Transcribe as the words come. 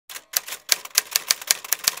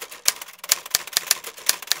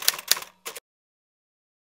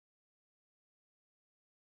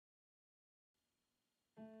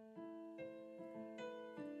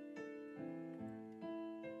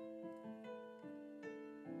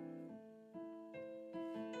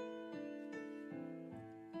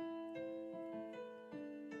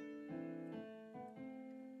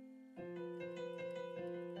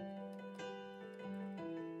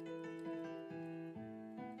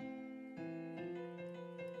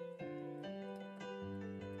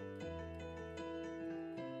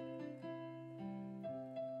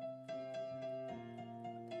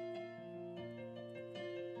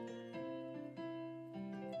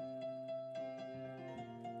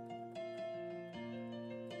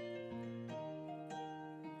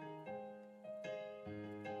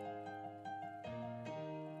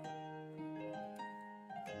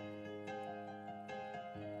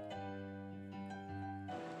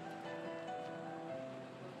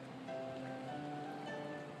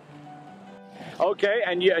Okay,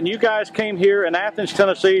 and you guys came here in Athens,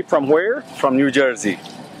 Tennessee from where? From New Jersey.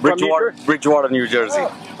 Bridgewater, New Jersey.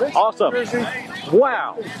 Awesome.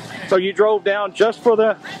 Wow. So you drove down just for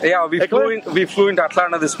the Yeah, we flew into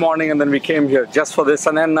Atlanta this morning and then we came here just for this.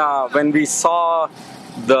 And then when we saw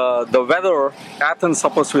the weather, Athens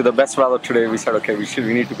supposed to be the best weather today, we said, okay, we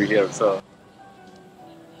need to be here. So.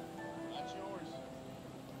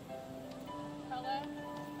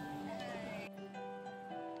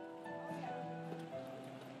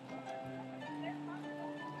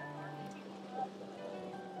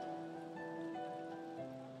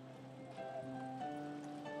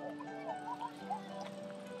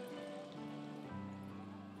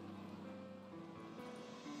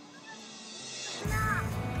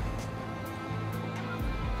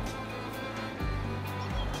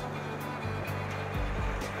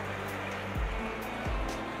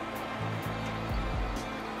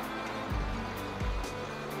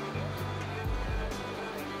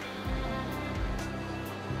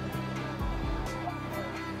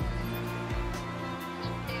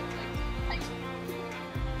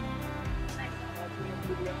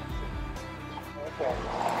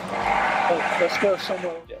 Let's go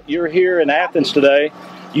somewhere. You're here in Athens today.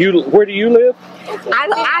 Where do you live?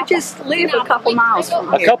 I just live a couple miles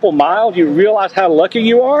from here. A couple miles? You realize how lucky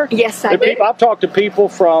you are? Yes, I do. I've talked to people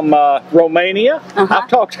from Romania. I've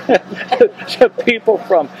talked to people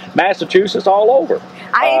from Massachusetts, all over.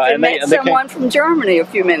 I even met someone from Germany a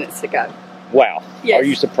few minutes ago. Wow. Yes. Are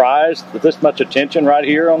you surprised with this much attention right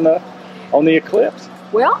here on the eclipse?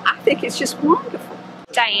 Well, I think it's just wonderful.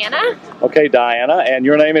 Diana. Okay, Diana, and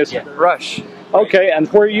your name is? Rush. Okay,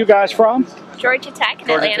 and where are you guys from? Georgia Tech in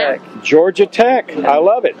Atlanta. Georgia Tech. I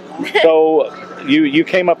love it. So you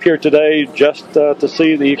came up here today just to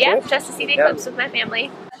see the eclipse? Yeah, just to see the eclipse with my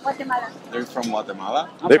family. They're from Guatemala.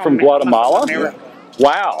 They're from Guatemala? Yeah.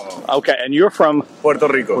 Wow. Okay, and you're from? Puerto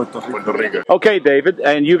Rico. Puerto Rico. Okay, David,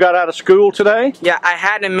 and you got out of school today? Yeah, I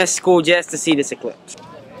had to miss school just to see this eclipse.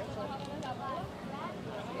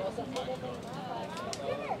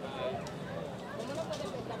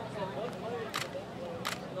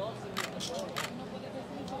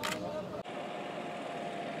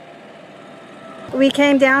 We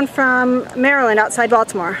came down from Maryland, outside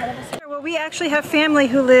Baltimore. Well, we actually have family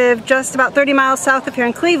who live just about 30 miles south of here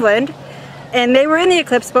in Cleveland, and they were in the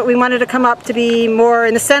eclipse, but we wanted to come up to be more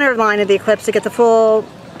in the center line of the eclipse to get the full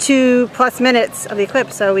 2+ minutes of the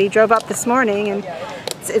eclipse. So we drove up this morning, and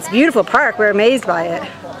it's a beautiful park. We're amazed by it.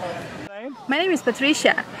 My name is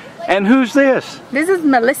Patricia. And who's this? This is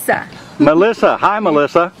Melissa. Melissa. Hi,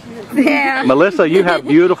 Melissa. Yeah. Melissa, you have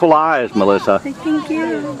beautiful eyes, Melissa. Thank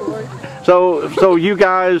you. So you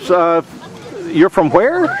guys, you're from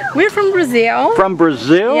where? We're from Brazil. From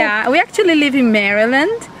Brazil? Yeah, we actually live in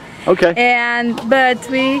Maryland. Okay. But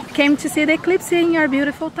we came to see the eclipse in our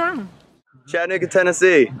beautiful town. Chattanooga,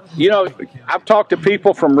 Tennessee. You know, I've talked to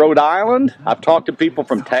people from Rhode Island. I've talked to people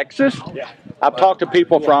from Texas. I've talked to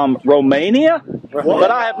people from Romania.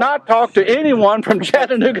 But I have not talked to anyone from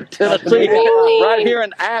Chattanooga, Tennessee, right here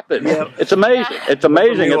in Athens. It's amazing. It's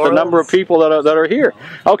amazing at the number of people that are here.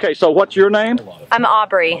 Okay, so what's your name? I'm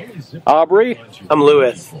Aubrey. Aubrey? I'm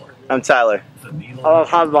Lewis. I'm Tyler. I love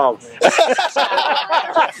hot dogs.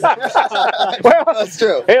 Well, That's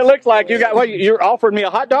true. it looks like you got. Well, you're offering me a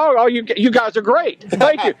hot dog. Oh, you guys are great.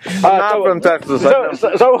 Thank you. I'm from Texas.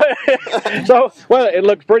 So, well, it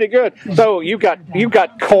looks pretty good. So you got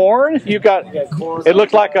corn. You got. It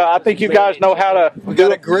looks like I think you guys know how to. We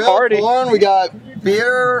got a grill, party. corn. We got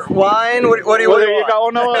Beer, wine. What do you Well, want? there you go.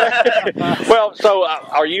 No. Well, so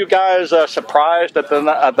are you guys surprised at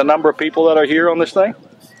the number of people that are here on this thing?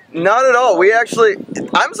 Not at all.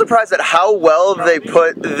 I'm surprised at how well they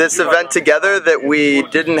put this event together that we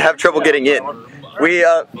didn't have trouble getting in. We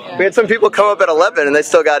had some people come up at 11 and they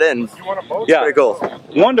still got in. Yeah, pretty cool.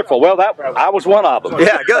 Wonderful. Well, I was one of them.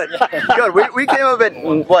 Yeah, good. Good. We came up at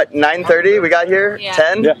what, 9:30? We got here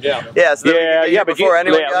 10. Yeah. So but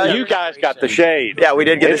you guys got the shade. Yeah, we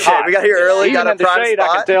did get the shade. Hot. We got here early. Even got a in the prime shade, spot.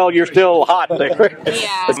 I can tell you're still hot there.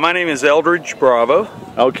 Yeah. My name is Eldridge Bravo.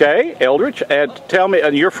 Okay, Eldridge, and tell me,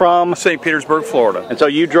 and you're from St. Petersburg, Florida. And so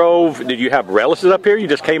you drove. Did you have relatives up here? You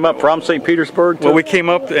just came up from St. Petersburg? Well, we came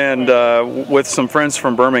up and with some friends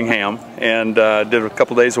from Birmingham and did a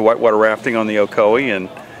couple days of whitewater rafting on the Ocoee, and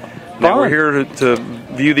now we're here to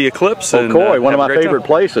view the eclipse. Ocoee, one of my favorite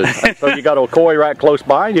places. So you got Ocoee right close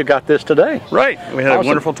by, and you got this today. Right. We had a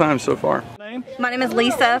wonderful time so far. My name is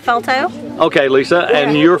Lisa Felto. Okay, Lisa,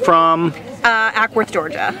 and you're from? Ackworth,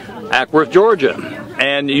 Georgia. Ackworth, Georgia.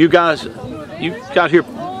 And you guys got here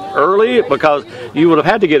early because you would have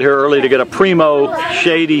had to get here early to get a primo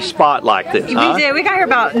shady spot like this, huh? We did. We got here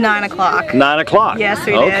about 9 o'clock. 9 o'clock? Yes,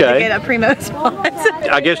 we did. Okay. To get a primo spot.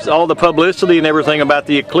 I guess all the publicity and everything about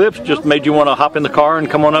the eclipse just made you want to hop in the car and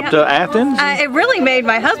come on up to Athens? It really made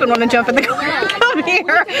my husband want to jump in the car and come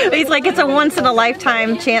here. He's like, it's a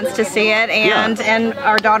once-in-a-lifetime chance to see it, and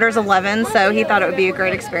our daughter's 11, so he thought it would be a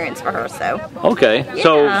great experience for her. So. Okay.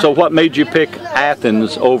 Yeah. So what made you pick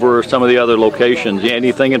Athens over some of the other locations?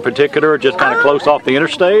 Anything in particular, just kind of close off the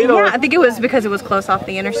interstate? Or? Yeah, I think it was because it was close off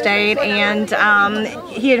the interstate, and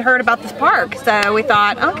he had heard about this park, so we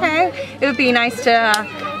thought, okay, it would be nice to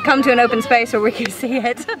come to an open space where we could see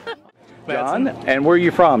it. John, and where are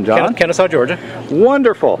you from, John? Kennesaw, Georgia.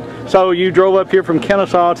 Wonderful. So you drove up here from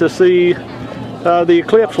Kennesaw to see the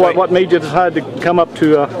eclipse. What made you decide to come up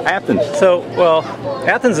to Athens? So, well,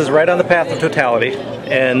 Athens is right on the path of totality,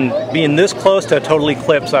 and being this close to a total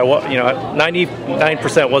eclipse,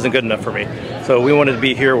 99% wasn't good enough for me. So we wanted to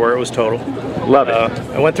be here where it was total. Love it.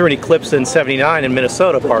 I went through an eclipse in '79 in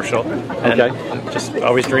Minnesota, partial, and just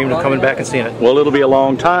always dreamed of coming back and seeing it. Well, it'll be a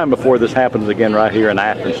long time before this happens again right here in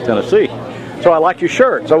Athens, Tennessee. So I like your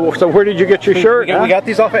shirt. So where did you get your shirt? We got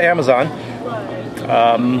these off of Amazon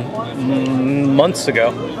months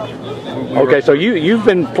ago. Okay, so you've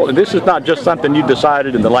been, this is not just something you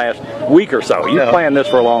decided in the last week or so. You've planned this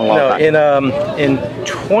for a long time. In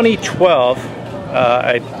 2012,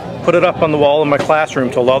 I put it up on the wall in my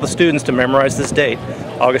classroom, told all the students to memorize this date,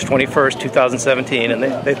 August 21st, 2017, and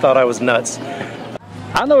they thought I was nuts.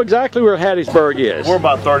 I know exactly where Hattiesburg is. We're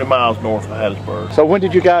about 30 miles north of Hattiesburg. So when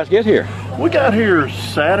did you guys get here? We got here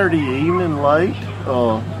Saturday evening late.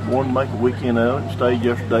 Wanted to make a weekend of it. Stayed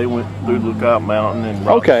yesterday, went through Lookout Mountain and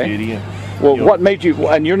Rock City. And, well, what made you,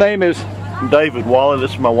 and your name is? David Wally.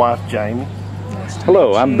 This is my wife, Jamie.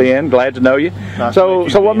 Hello, I'm Ben. Glad to know you. So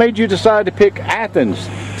what made you decide to pick Athens,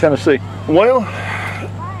 Tennessee? Well,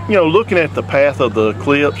 looking at the path of the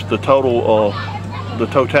eclipse, the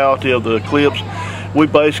totality of the eclipse, we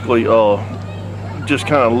basically just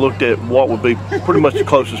kind of looked at what would be pretty much the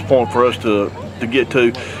closest point for us to get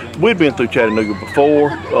to. We'd been through Chattanooga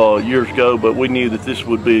before, years ago, but we knew that this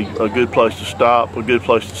would be a good place to stop, a good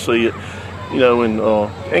place to see it,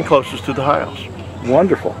 and closest to the house.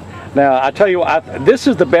 Wonderful. Now, I tell you what, this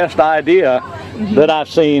is the best idea that I've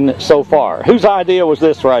seen so far. Whose idea was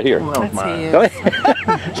this right here? That's mine.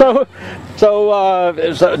 So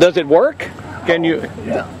does it work? Can you?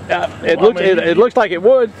 Yeah. It looks like it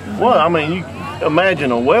would. Well, I mean, you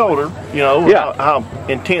imagine a welder. How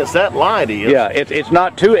intense that light is. Yeah, it's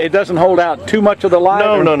not too. It doesn't hold out too much of the light.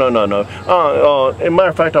 No. As a matter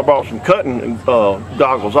of fact, I bought some cutting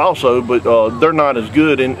goggles also, but they're not as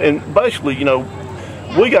good. And basically,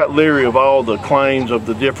 we got leery of all the claims of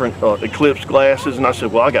the different eclipse glasses, and I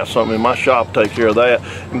said, well, I got something in my shop to take care of that.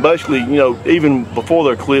 And basically, even before the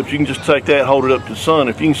eclipse, you can just take that, hold it up to the sun.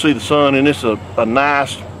 If you can see the sun and it's a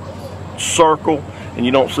nice circle and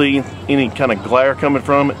you don't see any kind of glare coming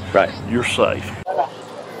from it, you're safe.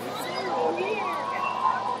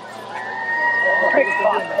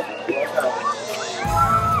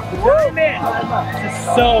 This is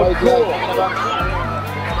so cool.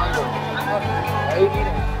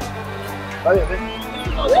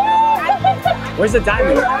 Where's the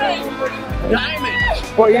diamond?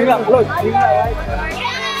 Diamond! Boy, you got, look, you got right.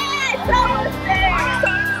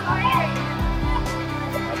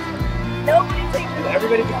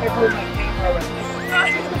 Everybody be careful with my camera.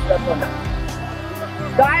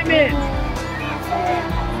 Diamond!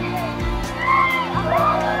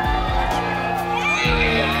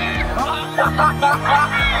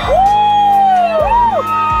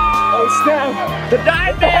 Oh snap! The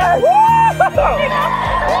diamond!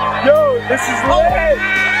 Yo, this is lit!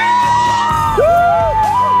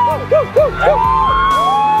 What is this?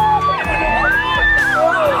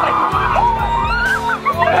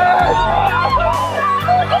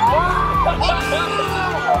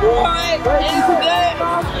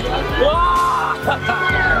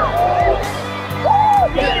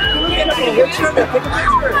 Take a picture of it! Take a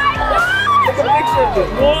picture! Take a picture of it!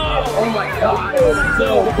 Whoa! Oh my god! So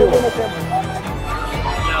cool!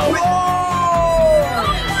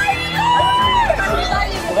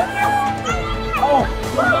 Oh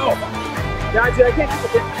no! Guys, I can't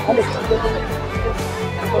get it.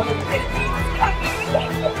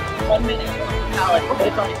 1 minute. Alex, but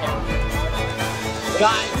it's on camera.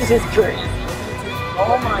 Guys, this is crazy.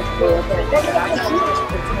 Oh my god.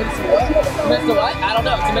 Minutes to what? I don't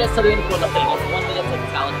know. 2 minutes till the end of the thing. It's 1 minute till the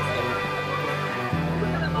talent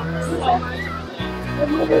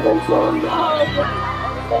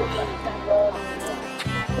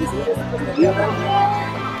is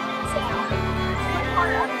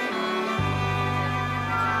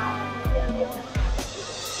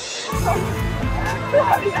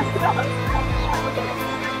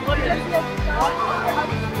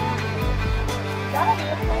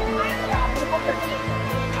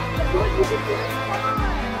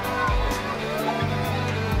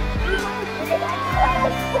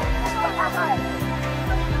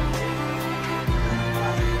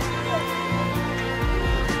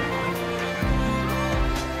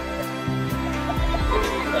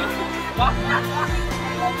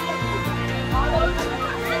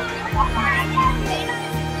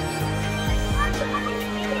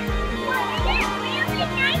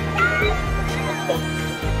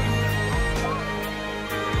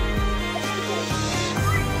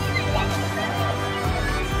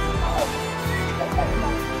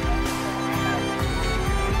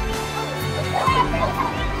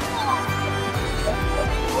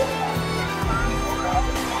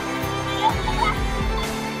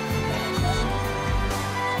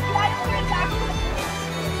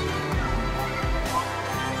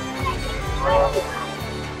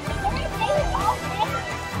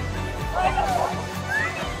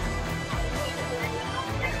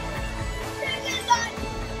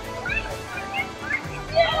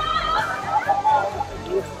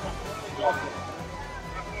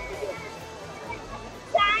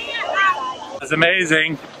It's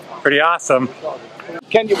amazing, pretty awesome.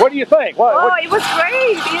 What do you think? It was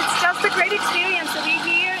great. It's just a great experience to be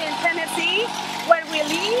here in Tennessee where we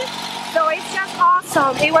live. So it's just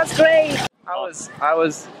awesome. It was great. It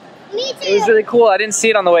was really cool. I didn't see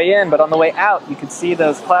it on the way in, but on the way out, you could see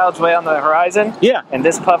those clouds way on the horizon. Yeah. And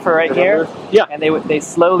this puffer right here. Yeah. And they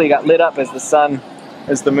slowly got lit up as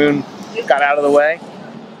the moon got out of the way.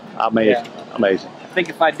 Amazing. Yeah. Amazing. I think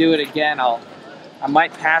if I do it again, I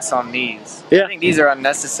might pass on these. Yeah. I think these are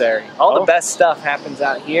unnecessary. All the best stuff happens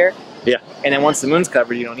out here. Yeah. And then once the moon's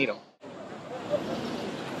covered, you don't need them.